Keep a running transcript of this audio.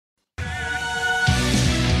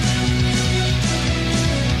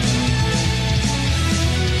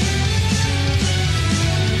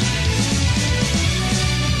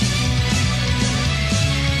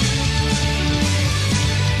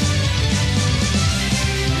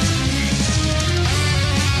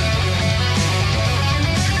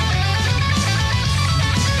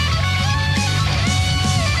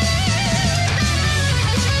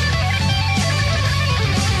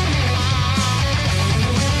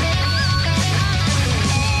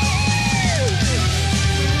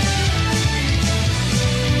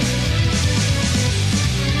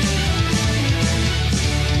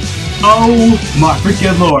Oh my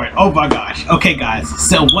freaking lord. Oh my gosh. Okay guys,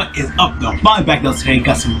 so what is up though? Finally back though today.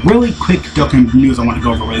 Got some really quick Dokkan news I want to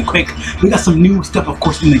go over really quick. We got some new stuff of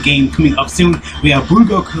course in the game coming up soon. We have Blue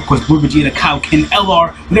Goku, of course Blue Vegeta, Kakunsa,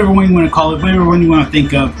 LR, whatever one you want to call it, whatever one you want to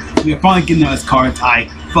think of. We are finally getting those cards. I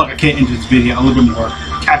feel like I can't enter this video a little bit more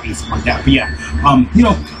happy, stuff like that. But yeah, you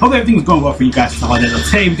know, hope everything's going well for you guys, stuff like that. So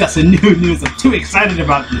today we got some new news. I'm too excited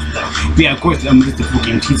about this though. But yeah, of course, just the full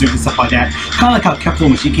game teaser and stuff like that. Kind of like how Kepler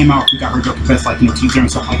when she came out, we got her Dokkan Fest, like, you know, teaser and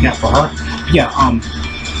stuff like that for her. Yeah,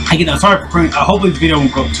 again, sorry for hopefully this video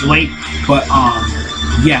won't go up too late, but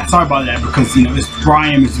yeah, sorry about that because you know it's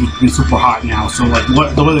Brian has been super hot now, so like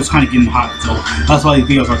the weather's kind of getting hot, so that's why these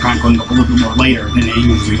videos are kind of going up a little bit more later than they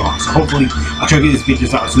usually are. So hopefully I'll try to get these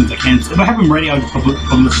videos out as soon as I can. So if I have them ready, I'll just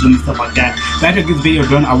publish them and stuff like that. But after I get this video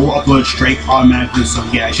done, I will upload it straight automatically. So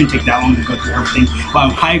yeah, it shouldn't take that long to go through everything.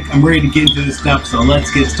 But I'm hyped. I'm ready to get into this stuff. So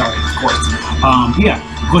let's get started, of course. Yeah.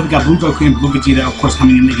 Of course, we got Blue Goku and Blue Vegeta, of course,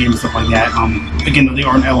 coming in the game and stuff like that. Again, they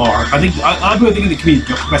are an LR. I think a lot of people think they could be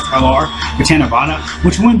Dokkan Fest LR for Tanabata,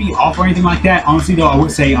 which wouldn't be off or anything like that. Honestly, though, I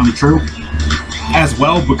would say true as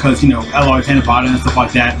well because you know LR Tanabata and stuff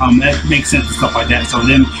like that. That makes sense and stuff like that. So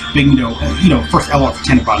then being you know first LR for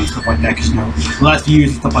Tanabata and stuff like that, because you know the last few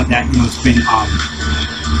years and stuff like that, you know it's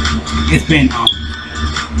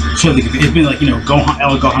been like, you know, Gohan,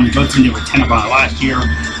 Gohan and Goten, they were Tanabata last year.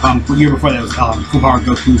 The year before that was Full Power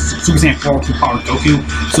Goku, Super Saiyan 4 Full Power Goku.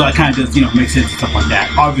 So that kind of does, you know, make sense and stuff like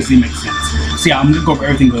that. Obviously makes sense. So yeah, I'm gonna go over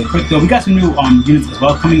everything really quick though. We got some new units as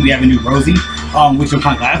well coming. We have a new Rozie, which I'm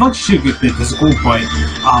kind of glad. I thought she should get physical, but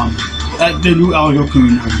the new Goku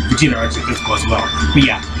and Vegeta are actually physical as well.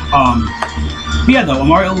 But yeah, though,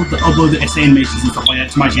 I'm already able to upload the SA animations and stuff like that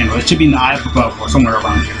to my channel. It should be in the eye up above or somewhere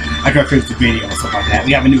around here. After I finish the video and stuff like that.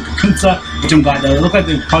 We have a new Kakunsa, which I'm glad that they look like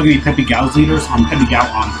they're probably going to be PHY's leaders,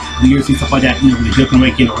 leaders and stuff like that, you know, when they Dokkan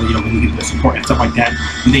Awaken or, you know, when they get the support and stuff like that,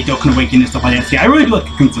 when they Dokkan Awaken and stuff like that. So yeah, I really do like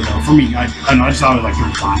Kakunsa though, for me. I don't know, I just always like her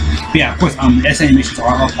design. But yeah, of course, SA animations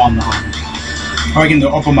are up on the, or again,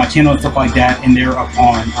 they're up on my channel and stuff like that, and they're up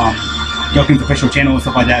on, Dokkan's official channel and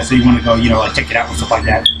stuff like that, so you want to go, you know, like check it out and stuff like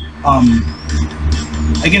that.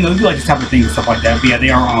 Again, those do like this type of thing and stuff like that, but yeah,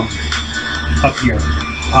 they are, up here.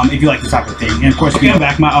 If you like this type of thing. And of course, we got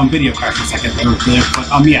back my video crashed for a second there,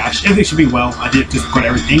 but yeah, everything should be well. I did just record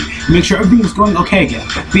everything to make sure everything was going okay again.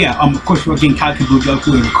 But yeah, of course we're getting Kakunsa, Blue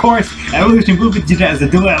Goku, and of course Evolution Blue Vegeta as a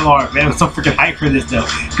dual LR. Man, I'm so freaking hyped for this though,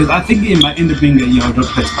 because I think it might end up being a, you know,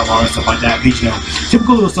 Dokkan Fest LR and stuff like that. But, you know,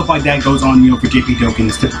 typical little stuff like that goes on, you know, for JP Dokkan.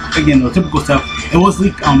 Again, the typical stuff. It was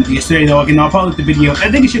leaked yesterday though. Again, I'll probably leak the video. I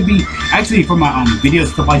think it should be actually for my videos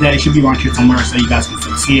and stuff like that. It should be around here somewhere so you guys can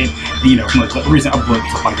see it. You know, from like a recent upload and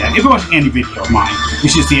stuff like that. If you're watching any video of mine, you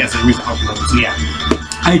should see it as a recent upload. So yeah,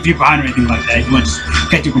 I ain't behind or anything like that. You want to just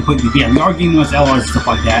catch it completely. But yeah, we are getting those LRs and stuff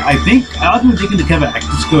like that. I think I've been thinking to Kevin, I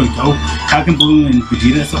could just go Kakunsa, Blue, and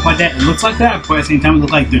Vegeta and stuff like that. It looks like that, but at the same time, it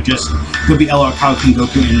looks like they're just gonna be LR Kakunsa,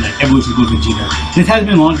 Goku, and like Evolution Blue Vegeta. This has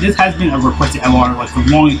been a requested LR like for the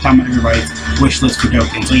longest time on everybody's wish list for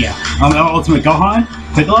Dokkan. So yeah, Ultimate Gohan.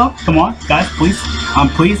 Piccolo, come on, guys, please.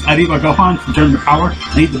 Please, I need my Gohan from Tournament Power.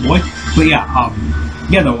 I need the boy. But yeah,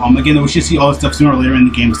 yeah, though, again, we should see all this stuff sooner or later in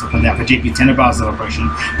the game and stuff like that for JP Tanabata celebration.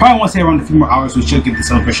 Probably want to say around a few more hours we should get the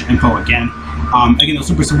celebration info again. Again, the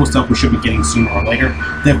super simple stuff we should be getting sooner or later.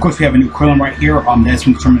 Then, of course, we have a new Krillin right here. That's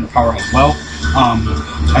from Tournament Power as well.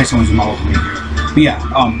 I just want to zoom all over here. But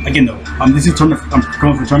yeah, again, though, this is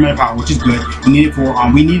Krillin for Tournament Power, which is good. We need it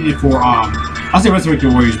for, I'll say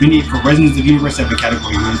Resurrected Warriors. We need it for Resonance of Universe 7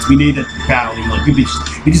 category units. We need it badly. Like, we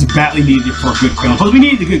just badly needed it for a good Krillin. Plus, we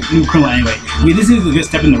needed a good new Krillin anyway. I mean, this is a good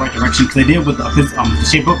step in the right direction because they did with the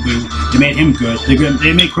shape up Boo. They made him good.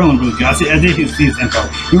 They made Krillin really good. I did see his info.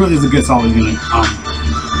 He really is a good, solid unit.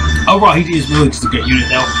 Overall, he is really just a good unit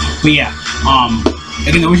though. But yeah,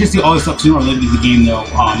 again, we should see all this stuff sooner or later in the game though.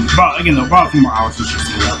 About a few more hours we should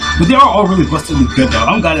see that. But they are all really bustedly good though.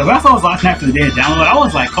 I'm glad that when I saw this last night for the day of download, I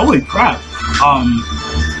was like, holy crap.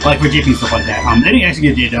 Like for JP and stuff like that. They didn't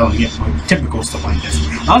actually get JDL and get like, typical stuff like this.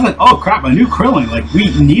 I was like, oh crap, a new Krillin. Like we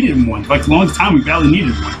needed one. Like the longest time we barely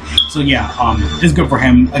needed one. So yeah, it's good for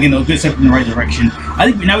him. Again, a good step in the right direction. I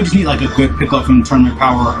think now we just need like a good pickup from Tournament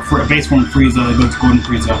Power for a base form Frieza that goes to Golden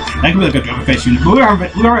Frieza. That could be like a Dokkan Fest unit. But we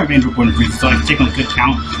already have Android Golden Frieza, so I can take on a good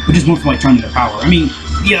count. We just move from like Tournament Power. I mean,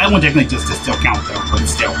 yeah, that one technically just still count though, but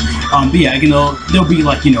still. But yeah, again, they'll be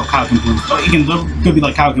like, you know, Kaioken Blue. Again, they'll be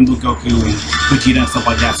like Kaioken Blue Goku and Vegeta and stuff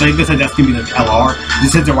like that. So I guess that's gonna be the LR.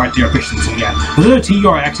 This says it right there, officially. So yeah, the little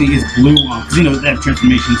TR actually is blue, because you know they have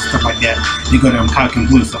transformations and stuff like that. They go to Kaioken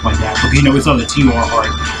Blue and stuff like that. Because you know we saw the TR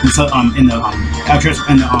art in the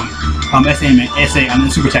SA the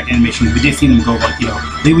Super Attack animation. We did see them go like, you know,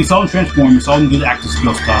 we saw them transform. We saw them do the active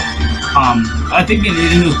skill stuff. I think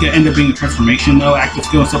it was gonna end up being a transformation though, active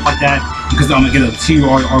skill and stuff like that. Because again, the TR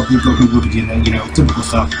or Blue Goku, Blue Vegeta, you know, typical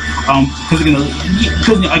stuff. Because again,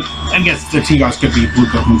 I guess the TRs could be Blue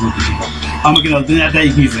Goku, Blue Vegeta. Again, then that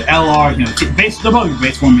you can use the LR, you know, they'll probably be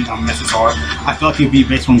base form in SSR. I feel like it'd be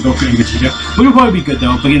base form Goku and Vegeta, which would probably be good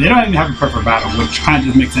though. But again, they don't even have a perfect battle, which kind of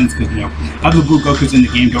just makes sense because, you know, other Blue Gokus in the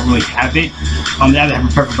game don't really have it. They either have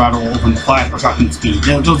a perfect battle or open the flash or shocking speed.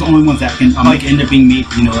 Those are the only ones that can like end up being made,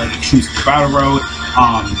 you know, like extreme super battle road,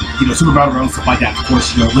 you know, super battle road and stuff like that. Of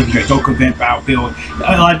course, you know, legendary Goku event, battlefield.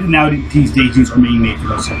 A lot of these days units are being made for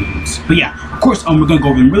those type of units. But yeah, of course, we're gonna go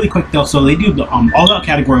over them really quick though. So they do the all-out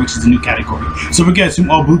category, which is a new category. So we're gonna assume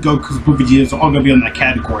all Blue Gokus, Blue Vegetas are all gonna be on that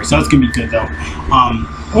category. So that's gonna be good though.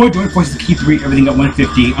 Or Joint Forces Key 3, everything at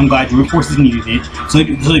 150. I'm glad Joint Forces needed it. So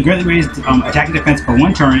they greatly raised attack and defense for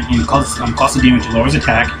one turn and cost of damage to lowers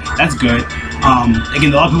attack. That's good.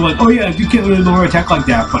 Again, a lot of people are like, oh yeah, you can't really lower attack like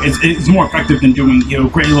that, but it's more effective than doing, you know,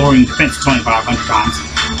 greatly lowering defense 2,500 times.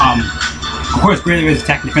 Of course, greatly raises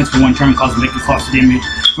attack and defense for one turn, causes negative cost of damage.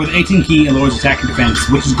 For the 18 key, it lowers attack and defense,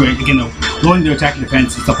 which is great. Again, though, lowering their attack and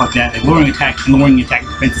defense and stuff like that, like lowering attack and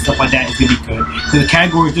defense and stuff like that is gonna be good. So the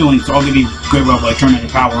categories they're linked, so all gonna be good level, like Tournament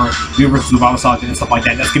of Power, Universal Survival Saga and stuff like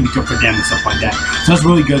that. That's gonna be good for them and stuff like that. So that's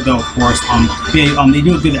really good though, of course. They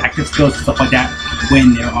do good active skills and stuff like that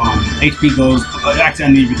when their HP goes. Actually,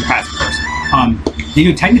 I need to read the passive first. They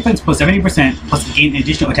do attack defense plus 70%, plus gain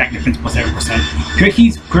additional attack defense plus 7%. Crit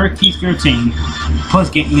keys 13, plus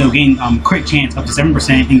gain crit chance up to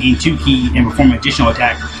 7% and gain 2 key and perform an additional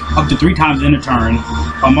attack up to 3 times in a turn.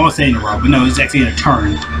 I'm almost saying in a row, but no, it's actually in a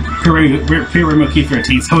turn. Pure Rainbow Key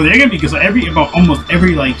 13. So they're gonna be good. So almost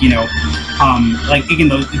every like, you know, like again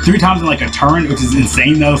though 3 times in like a turn, which is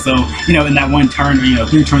insane though. So you know, in that one turn, or you know,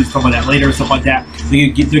 3 turns, stuff like that later, stuff like that.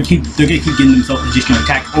 They're gonna keep getting themselves additional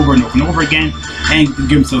attack over and over and over again, and give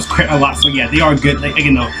themselves crit a lot. So yeah, they are good. Like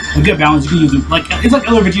again though, a good balance. You can use them like it's like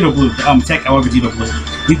LR Vegeta Blue, Tech LR Vegeta Blue.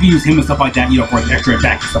 You can use him and stuff like that, you know, for extra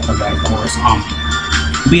attack and stuff like that, of course.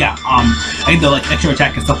 But yeah, I think the like extra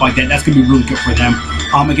attack and stuff like that, that's gonna be really good for them.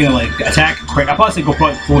 Again, like attack, crit. I probably say go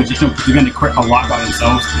for additional because they're gonna crit a lot by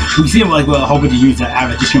themselves. We see like a whole bunch of units that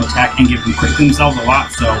have additional attack and give them crit themselves a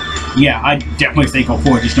lot. So yeah, I definitely say go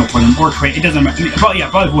for additional for them or crit. It doesn't matter. I mean,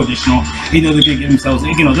 probably for additional. You know, they're gonna give themselves.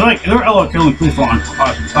 You know, they're LR killing Clifford on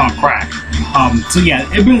crack. So yeah,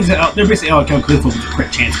 they're basically LR killing Clifford with a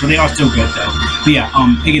crit chance, but they are still good though. But yeah,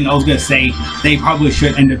 again, I was gonna say they probably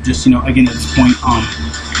should end up just, you know, again at this point,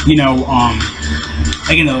 you know,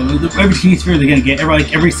 again though, every key sphere they're gonna get,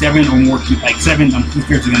 every 7 or more key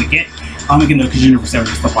spheres they're gonna get. Again though, because you're for 7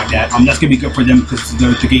 and stuff like that. That's gonna be good for them because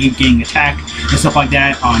they're keep getting attack and stuff like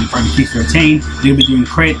that. For every key sphere attained, they'll be doing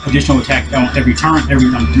crit, additional attack every turn, every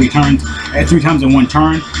 3 turns, 3 times in one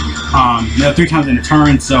turn. You know, 3 times in a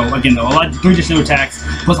turn. So again though, 3 additional attacks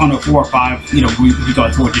plus on a 4 or 5. You know, we go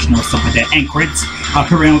like 4 additional stuff like that, and crits.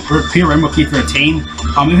 Pure Rainbow Key for attain.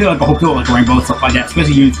 If you like a whole field like a rainbow and stuff like that,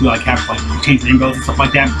 especially units who like have like change rainbows and stuff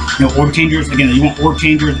like that. You know, orb changers. Again, you want orb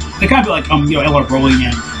changers. They kind of be like you know, LR Broly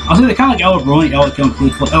and I'll say they're kind of like LR Broly,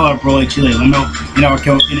 LR Broly, Chile Limo, and LR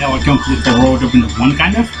Khalifa rolled up into one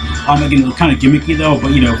kind of. Again, it's kind of gimmicky though,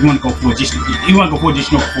 but you know, if you want to go for additional,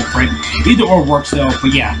 or full crit, either or works though.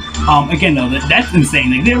 But yeah, again though, that's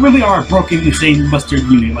insane. Like, they really are a broken, insane mustard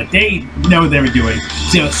unit. Like they know what they were doing.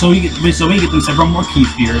 So when you get them several more key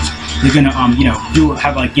spheres, they're gonna you know,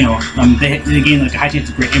 have like, you know, they gain like a high chance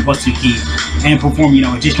of crit and plus 2 key and perform, you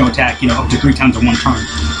know, additional attack, you know, up to 3 times in one turn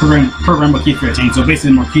per Rainbow Key Sphere attain. So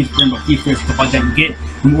basically, the more Rainbow Key Spheres stuff like that you get,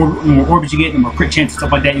 the more orbits you get, the more crit chance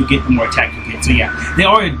stuff like that you get, the more attack you get. So yeah, they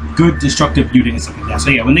are a good destructive unit and stuff like that. So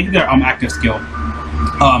yeah, when they get their active skill,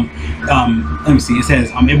 let me see, it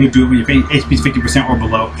says able to do it when your HP is 50% or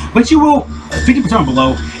below, but you will 50% or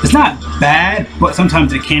below. It's not bad, but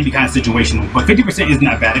sometimes it can be kind of situational. But 50% is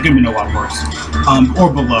not bad. It could be a lot worse.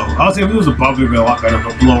 Or below. I would say if it was above, it would be a lot better.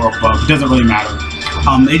 But below or above, it doesn't really matter.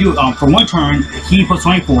 They do for one turn, key plus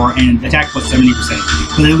 24 and attack plus 70%,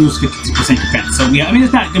 so they lose 50% defense. So yeah, I mean,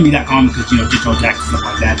 it's not gonna be that common because, you know, digital attacks and stuff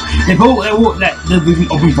like that. They'll be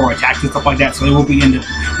open for attacks and stuff like that, so they will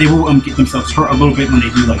get themselves hurt a little bit when they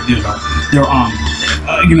do like their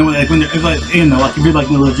you know, like when they're like, you know, like if you're like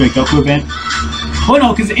in the legendary Goku event. Well,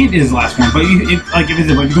 no, because it is the last one. But if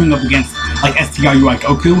you're going up against like STRU like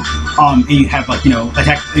Goku, and you have like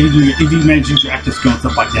attack, if you manage to use your active skill and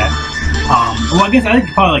stuff like that. Well, I guess I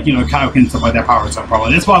think probably like Kaioken and stuff like that powers up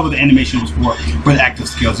probably. That's probably what the animation was for the active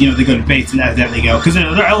skills. They go to base and as that they go because their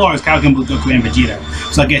LR is Kaioken, Blue Goku, and Vegeta.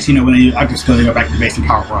 So I guess when they do active skills, they go back to base and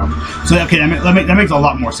power up. So okay, that makes a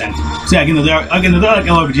lot more sense. So yeah, they're like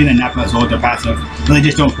LR, Vegeta, and Nappa as well. They're passive, but they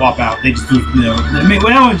just don't swap out. They just lose. I mean,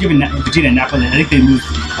 when I was giving Vegeta and Nappa, I think they lose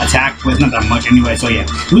attack, but it's not that much anyway. So yeah,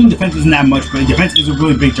 losing defense isn't that much, but defense is a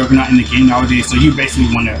really big juggernaut in the game nowadays. So you basically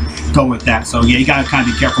want to go with that. So yeah, you gotta kind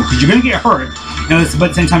of be careful because you're gonna get hurt. But at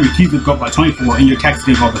the same time, your keys will go up by 24, and your attacks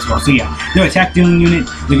going to go up as well. So yeah, their attack dealing unit,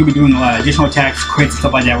 they're going to be doing a lot of additional attacks, crits,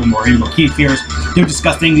 stuff like that with more key fears. They're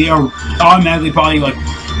disgusting. They are automatically probably like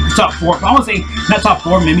top 4. I want to say not top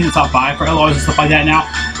 4, maybe the top 5 for LRs and stuff like that now.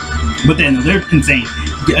 But then they're insane.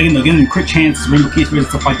 Again, they're getting crit chance, rainbow key fears and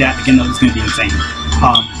stuff like that. Again, it's going to be insane.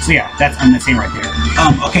 So yeah, that's insane right there.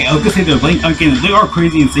 Okay, I was gonna say they are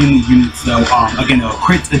crazy, insanely units though. Again,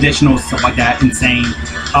 crits, additional stuff like that, insane.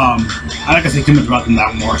 I'm not gonna say too much about them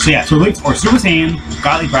that more. So yeah, so Links or Super Saiyan,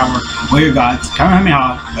 Godly Power, Warrior Gods,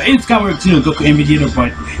 Kamehameha. It's kind of Goku and Vegeta,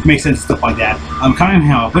 but it makes sense stuff like that.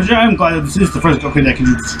 Kamehameha, but I'm glad that this is the first Goku that can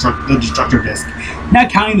do the Destructor Disc. Not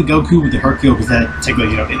counting the Goku with the Hercule, because that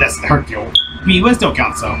technically that's the Hercule. I mean, it still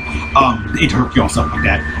counts though. The Hercule and stuff like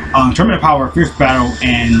that. Tournament Power, Fierce Battle,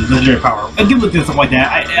 and Legendary Power. I give look at stuff like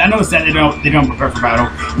that. I noticed that they don't prepare for battle.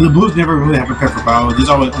 The Blues never really have prepared for battle. There's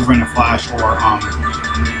always over in a Flash or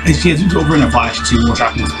it's over in a Flash too, or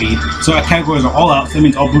Shocking Speed. So our categories are all out. So that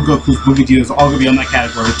means all Blue Gokus, Blue Vegetas are all gonna be on that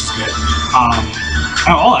category, which is good.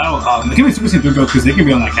 All out. It can be Super Saiyan 3 Gokus, they can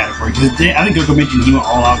be on that category. Because I think Goku mentioned he went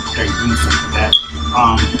all out for doing stuff like that.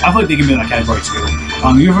 I feel like they can be in that category too.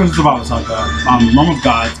 Universe Survival Saga, Realm of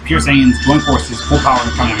Gods, Pure Saiyans, Joint Forces, Full Power,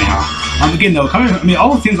 and Kamehameha. Again though, I mean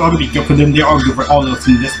all the things are going to be good for them. They are good for all those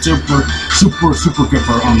things. That's super good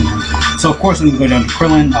for them. So of course I'm going to go down to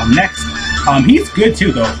Krillin next. He's good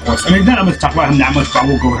too though, of course. I mean, not I'm going to talk about him that much, but I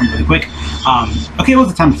will go over him really quick. Okay, it was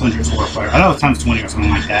a times 100 sword player. I thought it was times 20 or something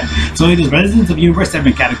like that. So he does Residents of Universe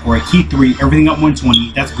 7 category, Key 3, everything up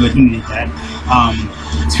 120. That's good, he needed that.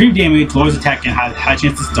 Extreme damage, lowers attack, and high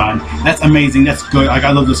chance to stun. That's amazing, that's good. Like,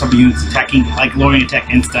 I love those type of units attacking, like lowering attack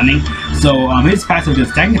and stunning. So his passive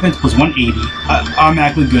does attack defense plus 180.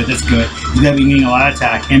 Automatically good, that's good. He's going to be getting a lot of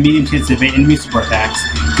attack, and medium chance to evade enemy super attacks.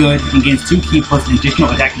 Good, and gains 2 key plus additional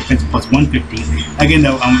attack defense plus 150. Again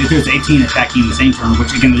though, if there's 18 attacking in the same turn,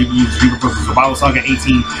 which again, you can use Reaper versus Survival Saga 18,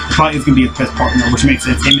 it probably is going to be his best partner, which makes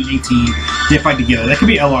sense. Him and 18, they fight together. That could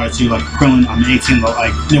be LR too, like Krillin, 18,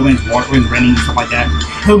 like, wins raining and stuff like that.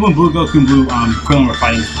 When Blue Goku and Blue Krillin were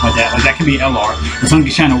fighting and stuff like that, like that could be LR. The sun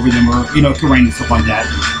can shine over them, or it could rain and stuff like that.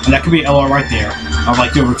 And that could be LR right there.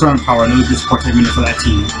 Like the return of power, those are support units for that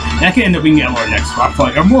team. And that could end up being LR next. So I feel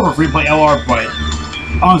like I'm more of a free play LR, but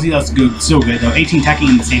honestly, that's good, still good though. 18 attacking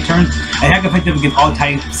in the same turn. Attack effective against all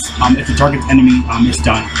types if the target's enemy is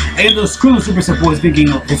done. And those Krillin Super Simple is thinking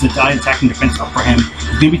it's a attacking defense up for him.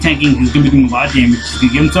 He's gonna be tanking, he's gonna be doing a lot of damage, he's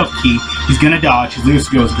gonna give himself key, he's gonna dodge, his leader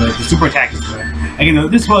skill is good, his super attack is good. Again,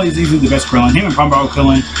 this one is easily the best Krillin. Him and Bombaro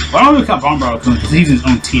Krillin. Well, I don't really count Bombaro Krillin because he's in his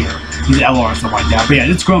own tier. He's an LR and stuff like that. But yeah,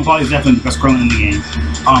 this Krillin probably is definitely the best Krillin in the game.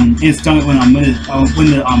 And stun when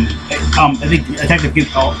attack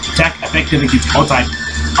effective against all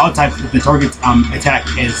types if the target's attack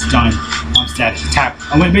is stun status. Tap.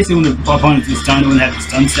 Basically when the opponent is stunned, when they have the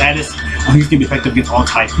stun status, he's gonna be effective against all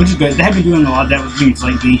types, which is good. They have been doing a lot of that with units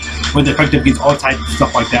lately, where they're effective against all types and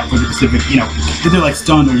stuff like that for the specific, if they're like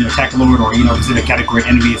stunned or attack lowered or specific category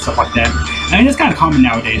enemy and stuff like that. I mean, it's kind of common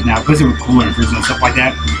nowadays now because they were cooler and and stuff like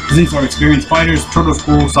that. Because these are experienced fighters, Turtle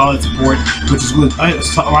School, solid support, which is good.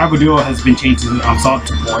 Rival Duo has been changed to solid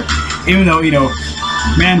support, even though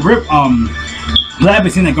man, rip I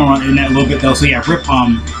haven't seen that going on in that a little bit though. So yeah, rip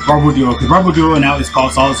Rival Duo, because Rival Duo now is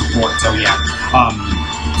called solid support. So yeah,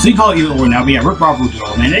 so you call it either or now, but yeah, rip Rival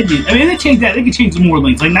Duo, man. They changed that. They could change some more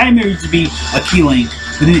links. Like Nightmare used to be a key link,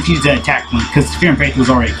 but then they changed that attack link because Fear and Faith was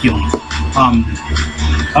already a key link.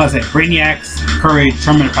 I was say Brainiacs, Courage,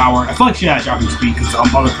 Tournament Power. I feel like she had Shocking Speed because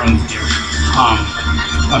other friends do.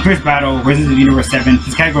 Fierce Battle, Residents of Universe 7.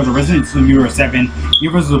 These categories are Residents of Universe 7,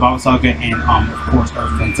 Universe of Survival Saga, and of course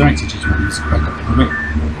Earth. So I need to change my music back up a little bit.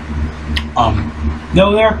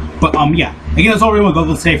 No there, but yeah. Again, that's all we want to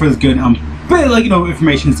go today for this good bit like, you know,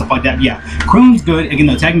 information and stuff like that. But yeah, Krillin's good. Again,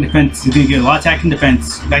 the attack and defense, he's gonna get a lot of attack and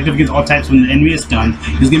defense. Effective against all types when the enemy is done.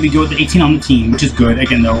 He's gonna be good with the 18 on the team, which is good.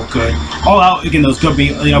 Again, though, good. All out, again, those could be,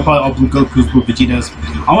 you know, probably all blue Goku's, blue Vegetas.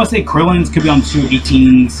 I want to say Krillin's could be on 2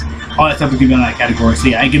 18s. All that stuff is gonna be on that category. So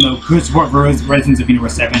yeah, again, though, good support for Residents of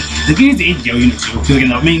Universe 7. They can use the AGO unit too. Because again,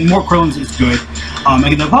 though, I mean, more Krillin's is good.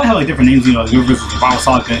 Again, they'll probably have like different names, you know, like Universe Survival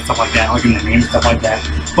Saga and stuff like that, like in the name and stuff like that.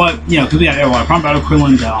 But you know, because we got Prime Battle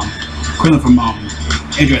Krillin, Krillin from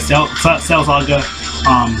Android Cell Saga,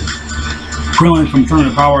 Krillin from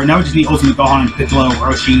Tournament of Power. Now we just need Ultimate Gohan and Piccolo,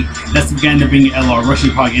 Rozie. That's gonna end up being LR.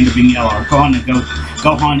 Rozie probably end up being LR.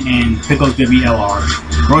 Gohan and Piccolo's gonna be LR.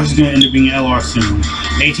 Rozie's gonna end up being LR soon.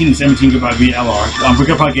 18 and 17 could probably be LR. We're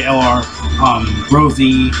gonna probably get LR,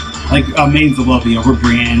 Rozie, like Maidens of Love, you know,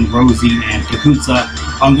 Brienne, Rozie, and Kakunsa.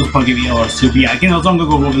 Those probably give you LRs too. But yeah, again, I'm gonna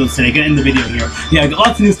go over those today. Gonna end the video here. Yeah, got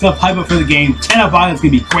lots of new stuff. Hype up for the game. Tanabata is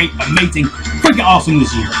gonna be great, amazing, freaking awesome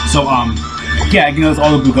this year. So yeah, again, that's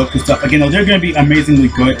all the Blue Goku stuff. Again, though, they're going to be amazingly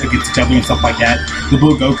good against each other and stuff like that. The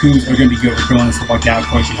Blue Gokus are going to be good with Krillin and stuff like that, of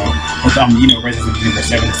course, you know, with, you know, Resident Evil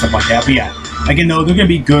 7 and stuff like that. But yeah, again, though, they're going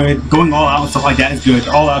to be good. Going all out and stuff like that is good.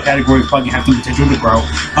 All out categories probably have some potential to grow.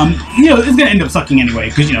 You know, it's going to end up sucking anyway,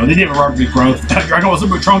 because, you know, they did a rapid growth. Dragon Ball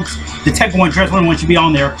Super Trunks, the Tech 1, Transform 1 should be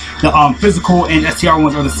on there. The physical and STR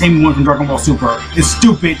ones are the same one from Dragon Ball Super. It's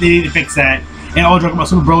stupid. They need to fix that. And all Dragon Ball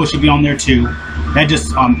Super Broly should be on there too. That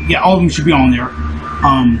just, yeah, all of them should be on there.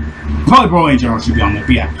 Probably Broly in general should be on there,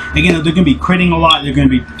 but yeah. Again, they're going to be critting a lot, they're going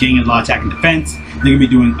to be getting a lot of attack and defense, they're going to be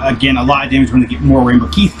doing, again, a lot of damage when they get more Rainbow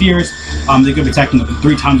Key Spheres, they're going to be attacking up to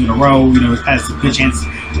 3 times in a row, you know, has a good chance,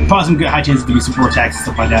 probably some good high chances to be super attacks and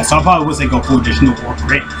stuff like that, so I probably would say go full additional or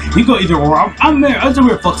crit. You can go either or, I'm there, that's a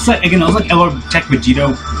weird flux, again, I was like LR Tech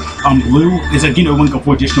Vegeta, blue, is like, you know, when go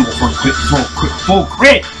full additional or full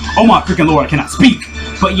crit, oh my freaking lord, I cannot speak,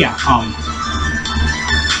 but yeah,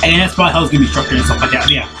 and that's probably how it's going to be structured and stuff like that. But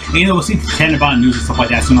yeah, and, you know, we'll see Tanabata news and stuff like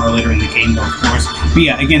that sooner or later in the game, though, of course. But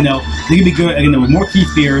yeah, again, though, they're going to be good. Again, though, with more key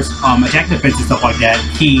spheres, attack defense and stuff like that,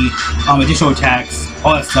 key, additional attacks,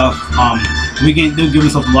 all that stuff. They'll give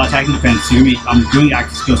themselves a lot of attack and defense. So you're going to be doing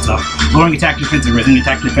active skill stuff, lowering attack defense and raising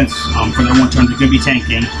attack defense for their one turn. They're going to be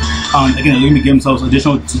tanking. Again, they're going to be giving themselves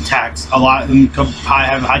additional attacks. A lot of them could probably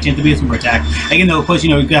have a high chance to be a super attack. Again, though, plus, you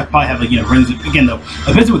know, you could probably have, like, you know, again, though,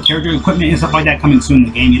 especially with character equipment and stuff like that coming soon in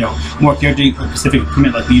the game, you know, more character specific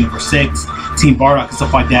equipment like the Universe 6, Team Bardock and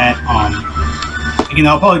stuff like that. Again,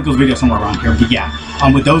 I'll probably go video somewhere around here, but yeah,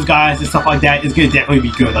 with those guys and stuff like that, it's gonna definitely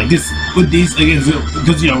be good. Like this, with these, because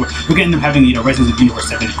you know, we're getting them having, you know, Residents of Universe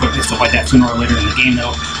 7 equipment and stuff like that sooner or later in the game,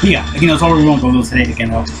 though. But yeah, again, that's all we want to go those today. Again,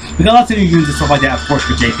 though, we got lots of new units and stuff like that, of course,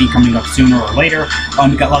 for JP coming up sooner or later.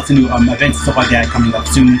 We got lots of new events and stuff like that coming up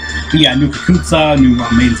soon. But yeah, new Kakunsa, new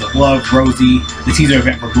Maidens of Love, Rozie, the teaser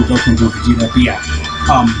event for Blue Goku and Blue Vegeta. But yeah,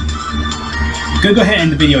 go ahead and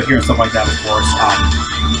end the video here and stuff like that, of course.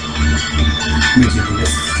 Let me just do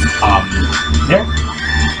this. There.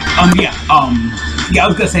 Yeah, I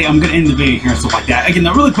was gonna say I'm gonna end the video here and stuff like that. Again,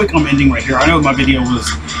 a really quick ending right here. I know my video was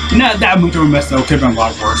not that much of a mess though, could have been a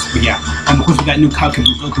lot worse. But yeah, of course we got new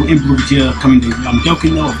Kakunsa, Goku, and Blue Vegeta coming to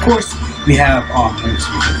Dokkan though. Of course, we have let me just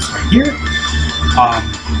do this right here.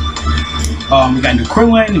 We got new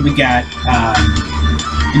Krillin, we got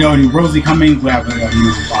you know, new Rozie coming. We have a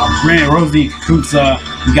new Rozie, Kakunsa.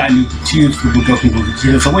 We got new tubes for Blue Goku, Blue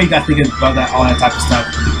Vegeta. So what you guys think about that, all that type of stuff?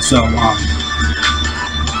 So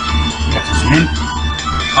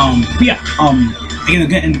but yeah, again, I'm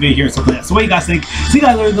gonna end the video here and stuff like that. So what you guys think? See you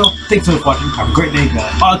guys later though. Thanks for watching. Have a great day.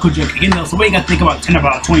 All cool joke. Again though, so what you guys think about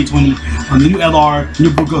Tanabata 2020? The new LR, new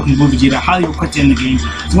Blue Goku, Blue Vegeta, highly requested in the game.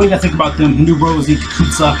 So what you guys think about them? New Rozie,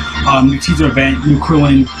 Kakunsa, new teaser event, new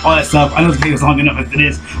Krillin, all that stuff. I know this video is long enough as it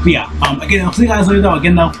is. But yeah, again, I'll see you guys later though.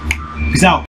 Again though, peace out.